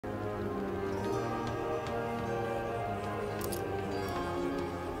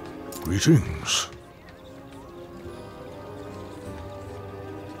Greetings.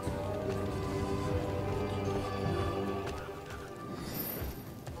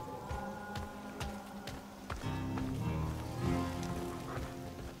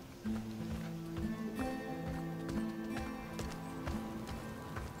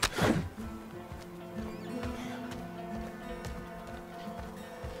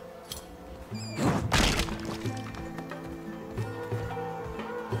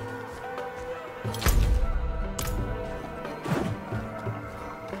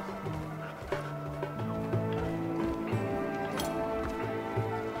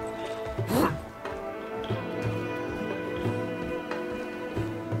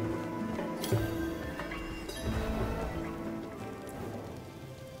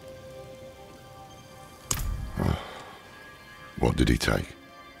 What did he take?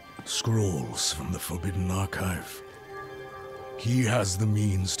 Scrolls from the Forbidden Archive. He has the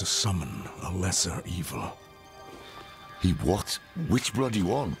means to summon a lesser evil. He what? Which bloody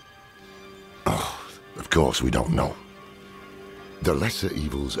one? Oh, of course we don't know. The lesser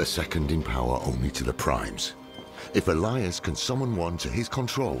evils are second in power only to the primes. If Elias can summon one to his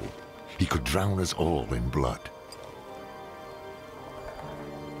control, he could drown us all in blood.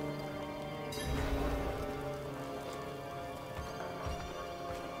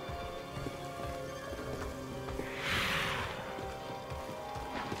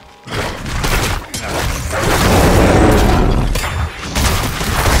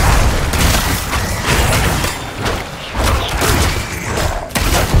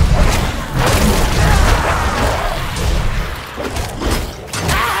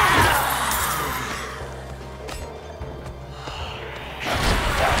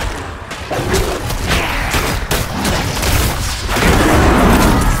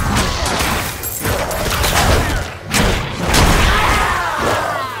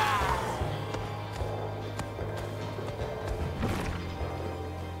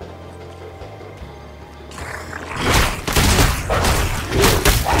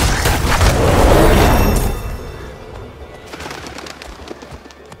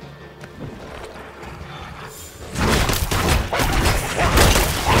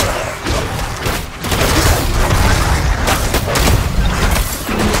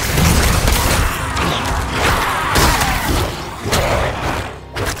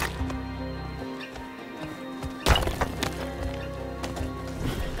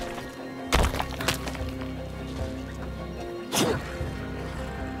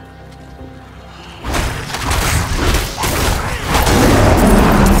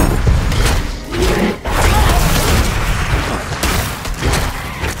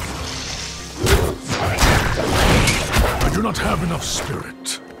 Have enough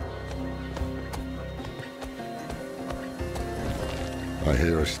spirit. I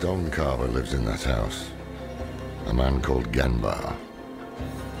hear a stone carver lives in that house. A man called Ganbar.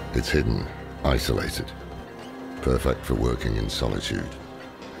 It's hidden, isolated. Perfect for working in solitude.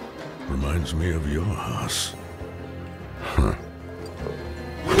 Reminds me of your house. Huh.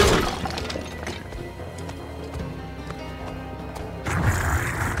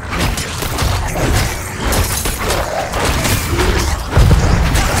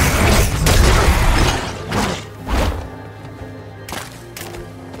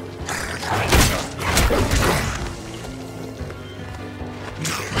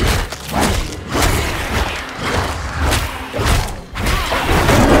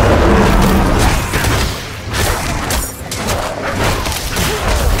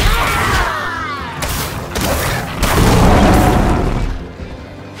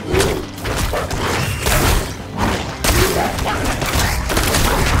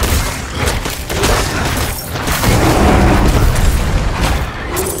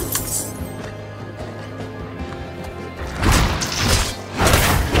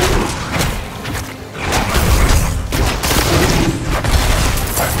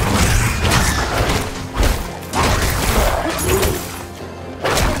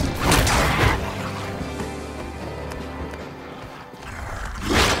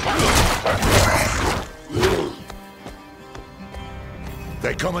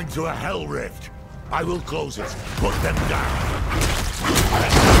 They're coming to a hell rift. I will close it. Put them down.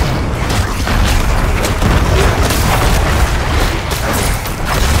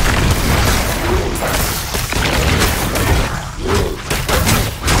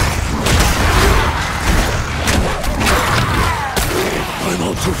 I'm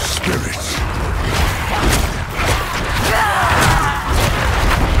out of spirit.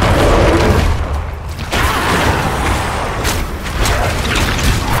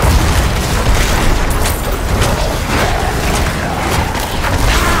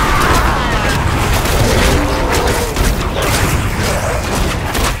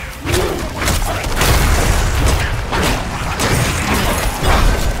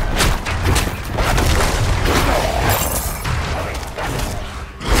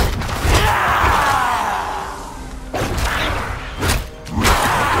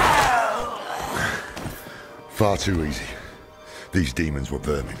 too easy. These demons were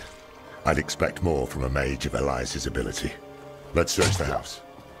vermin. I'd expect more from a mage of Elias's ability. Let's search the house.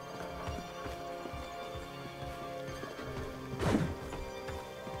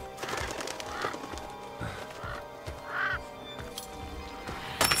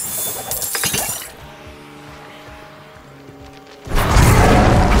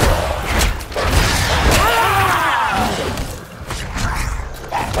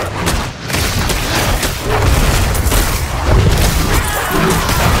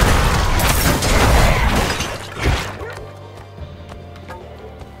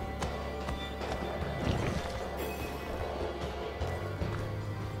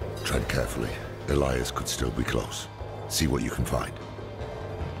 Tread carefully. Elias could still be close. See what you can find.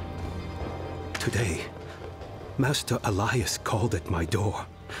 Today, Master Elias called at my door.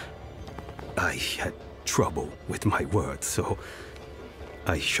 I had trouble with my words, so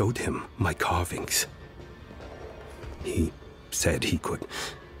I showed him my carvings. He said he could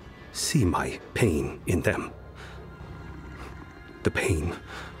see my pain in them. The pain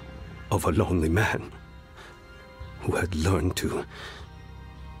of a lonely man who had learned to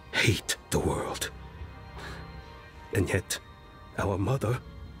hate the world. And yet, our mother,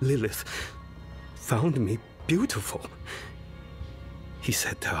 Lilith, found me beautiful. He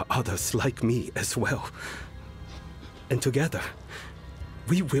said there are others like me as well. And together,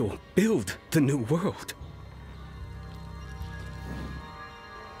 we will build the new world.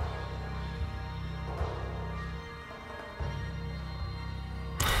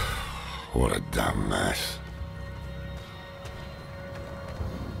 What a damn mess.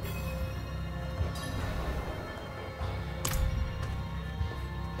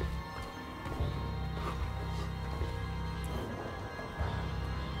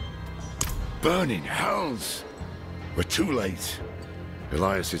 Burning hells! We're too late.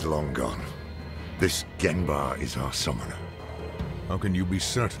 Elias is long gone. This Genbar is our summoner. How can you be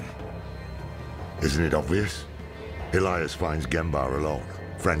certain? Isn't it obvious? Elias finds Genbar alone,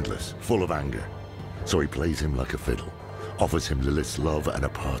 friendless, full of anger. So he plays him like a fiddle, offers him Lilith's love and a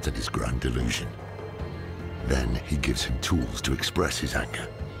part in his grand delusion. Then he gives him tools to express his anger.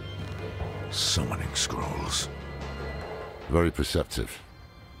 Summoning scrolls. Very perceptive.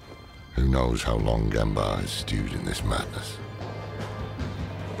 Who knows how long Genbar has stewed in this madness?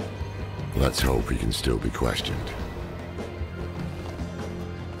 Let's hope he can still be questioned.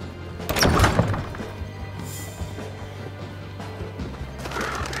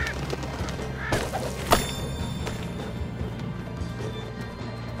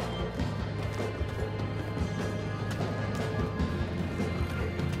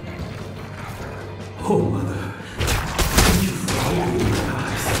 Oh, Mother, thank you for opening my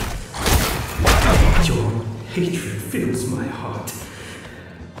eyes. Your hatred fills my heart.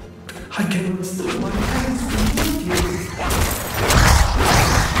 I cannot stop my hands from moving.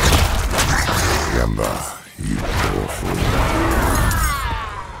 Genbar, you poor fool.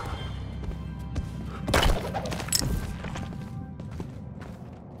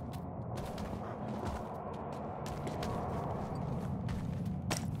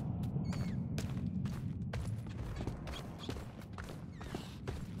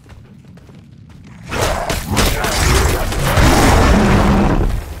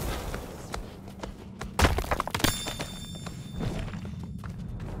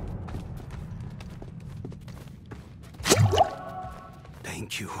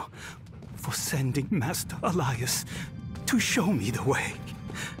 Thank you for sending Master Elias to show me the way.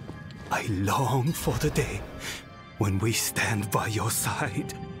 I long for the day when we stand by your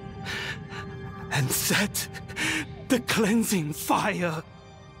side and set the cleansing fire.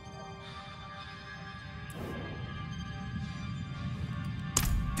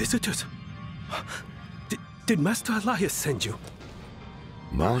 Visitors? Did Master Elias send you?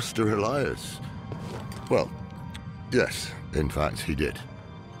 Master Elias? Well, yes, in fact, he did.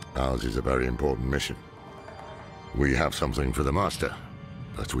 Ours is a very important mission. We have something for the Master,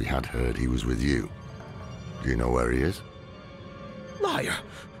 but we had heard he was with you. Do you know where he is? Liar!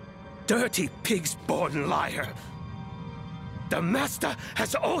 Dirty pig's-born liar! The Master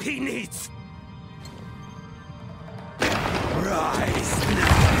has all he needs! Rise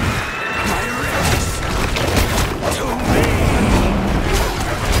now, my race, to me!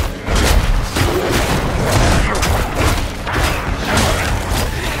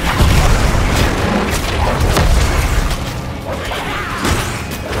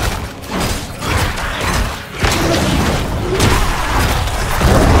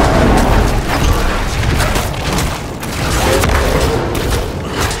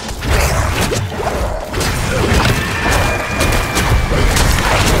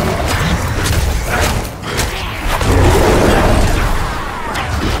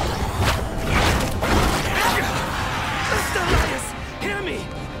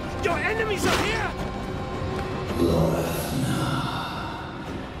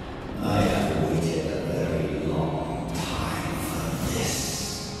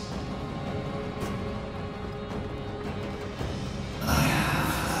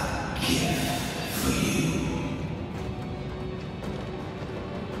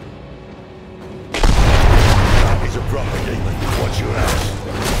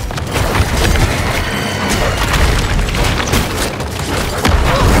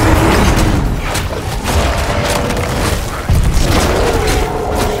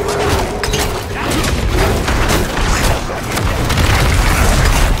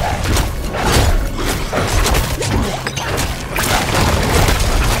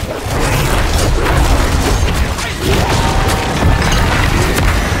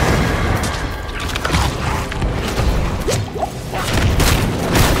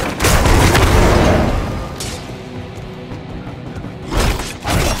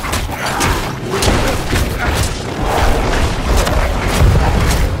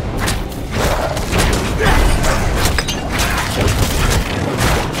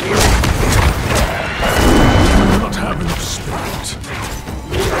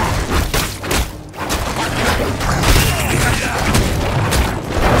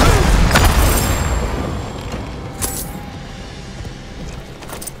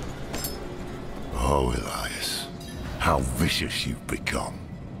 Oh, Elias. How vicious you've become.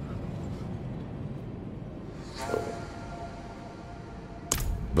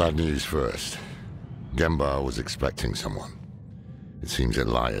 Bad news first. Gembar was expecting someone. It seems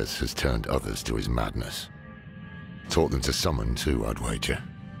Elias has turned others to his madness. Taught them to summon too, I'd wager.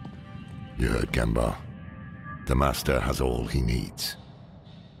 You heard Gembar. The Master has all he needs.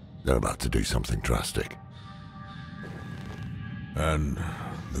 They're about to do something drastic. And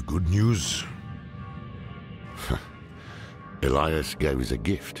the good news? Elias gave us a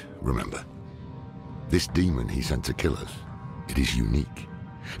gift, remember? This demon he sent to kill us, it is unique.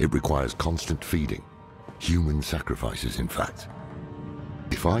 It requires constant feeding. Human sacrifices, in fact.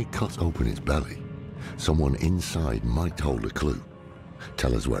 If I cut open its belly, someone inside might hold a clue.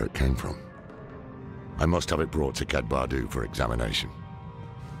 Tell us where it came from. I must have it brought to Kedbardu for examination.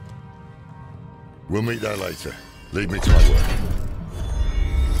 We'll meet there later. Lead me to my work.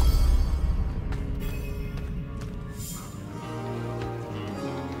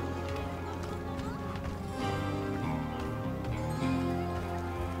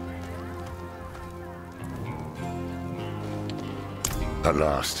 At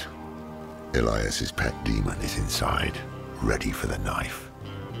last, Elias's pet demon is inside, ready for the knife.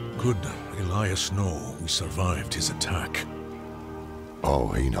 Could Elias know we survived his attack? Oh,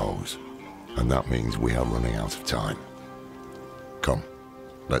 he knows. And that means we are running out of time. Come,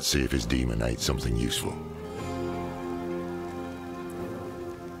 let's see if his demon ate something useful.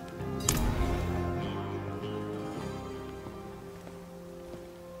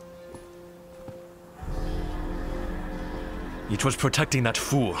 It was protecting that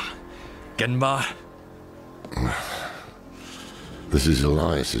fool. Genma. This is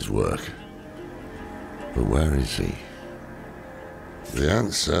Elias's work. But where is he? The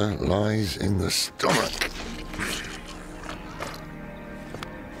answer lies in the stomach.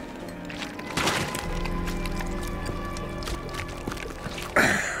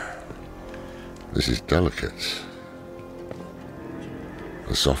 This is delicate.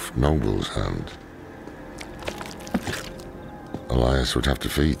 A soft noble's hand. Elias would have to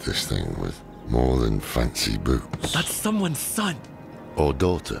feed this thing with more than fancy boots. That's someone's son. Or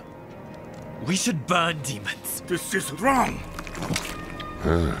daughter. We should burn demons. This is wrong!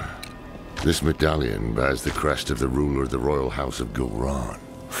 This medallion bears the crest of the ruler of the royal house of Gulran.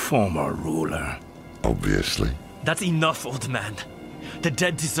 Former ruler. Obviously. That's enough, old man. The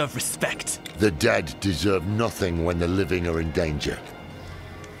dead deserve respect. The dead deserve nothing when the living are in danger.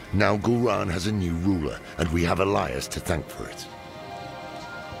 Now Gulran has a new ruler, and we have Elias to thank for it.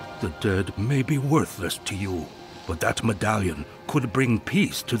 The dead may be worthless to you, but that medallion could bring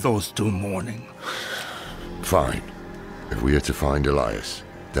peace to those two mourning. Fine. If we are to find Elias,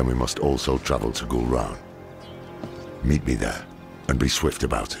 then we must also travel to Gulran. Meet me there, and be swift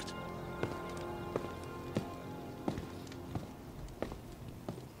about it.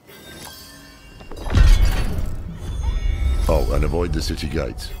 Oh, and avoid the city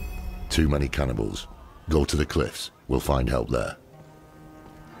gates. Too many cannibals. Go to the cliffs. We'll find help there.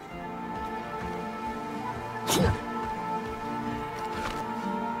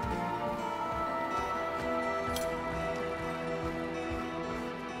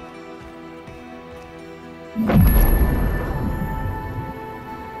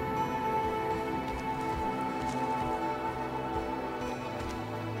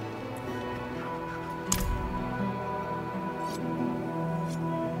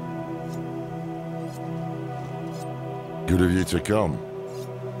 Good of you to come.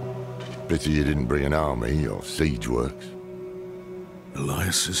 Pity you didn't bring an army or siege works.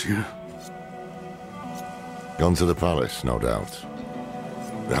 Elias is here? Gone to the palace, no doubt.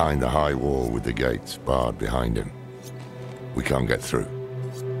 Behind the high wall with the gates barred behind him. We can't get through.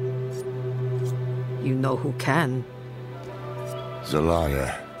 You know who can.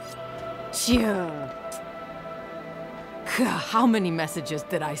 Zelaya. Sure. How many messages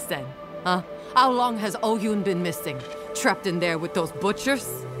did I send? Huh? How long has Oyun been missing? Trapped in there with those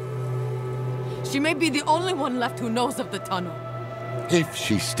butchers? She may be the only one left who knows of the tunnel. If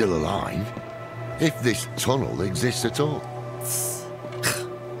she's still alive. If this tunnel exists at all.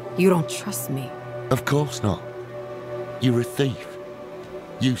 You don't trust me. Of course not. You're a thief.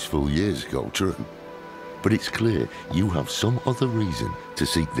 Useful years ago, true. But it's clear you have some other reason to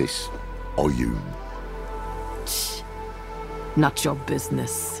seek this Oyun. Not your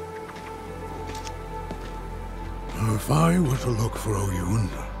business. If I were to look for Oyun,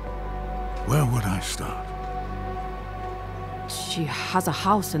 where would I start? She has a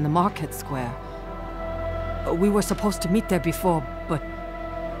house in the market square. We were supposed to meet there before, but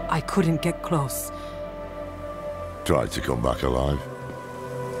I couldn't get close. Tried to come back alive.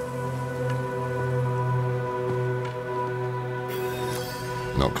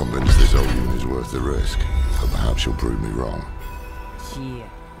 Not convinced this Oyun is worth the risk, but perhaps you'll prove me wrong. Yeah.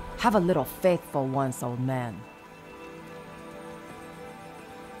 Have a little faith for once, old man.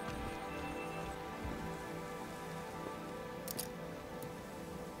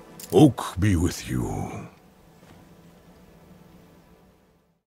 Oak be with you.